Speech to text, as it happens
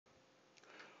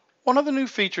One of the new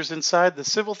features inside the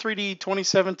Civil 3D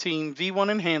 2017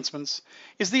 V1 enhancements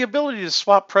is the ability to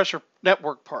swap pressure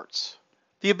network parts.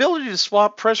 The ability to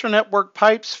swap pressure network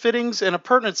pipes, fittings, and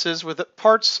appurtenances with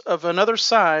parts of another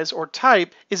size or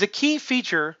type is a key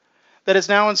feature that is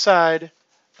now inside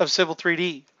of Civil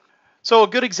 3D. So a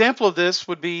good example of this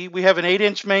would be we have an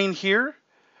 8-inch main here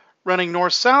running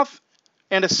north-south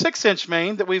and a 6-inch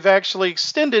main that we've actually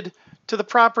extended to the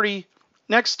property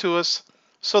next to us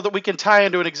so that we can tie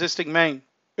into an existing main.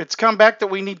 It's come back that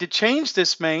we need to change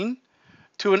this main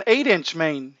to an 8-inch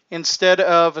main instead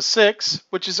of a 6,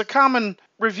 which is a common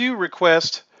review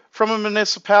request from a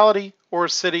municipality or a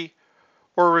city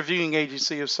or a reviewing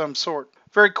agency of some sort.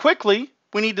 Very quickly,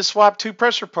 we need to swap two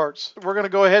pressure parts. We're going to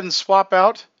go ahead and swap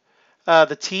out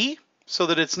the T so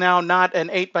that it's now not an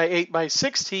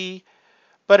 8x8x6 T,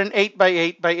 but an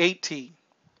 8x8x8 T.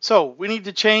 So we need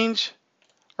to change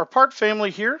our part family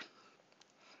here,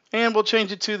 and we'll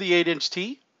change it to the 8-inch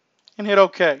T and hit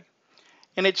OK.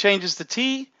 And it changes the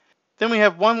T. Then we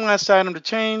have one last item to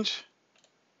change,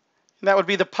 and that would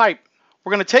be the pipe.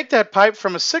 We're going to take that pipe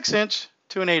from a 6-inch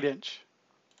to an 8-inch.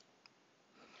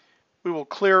 We will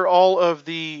clear all of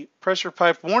the pressure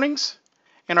pipe warnings,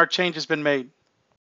 and our change has been made.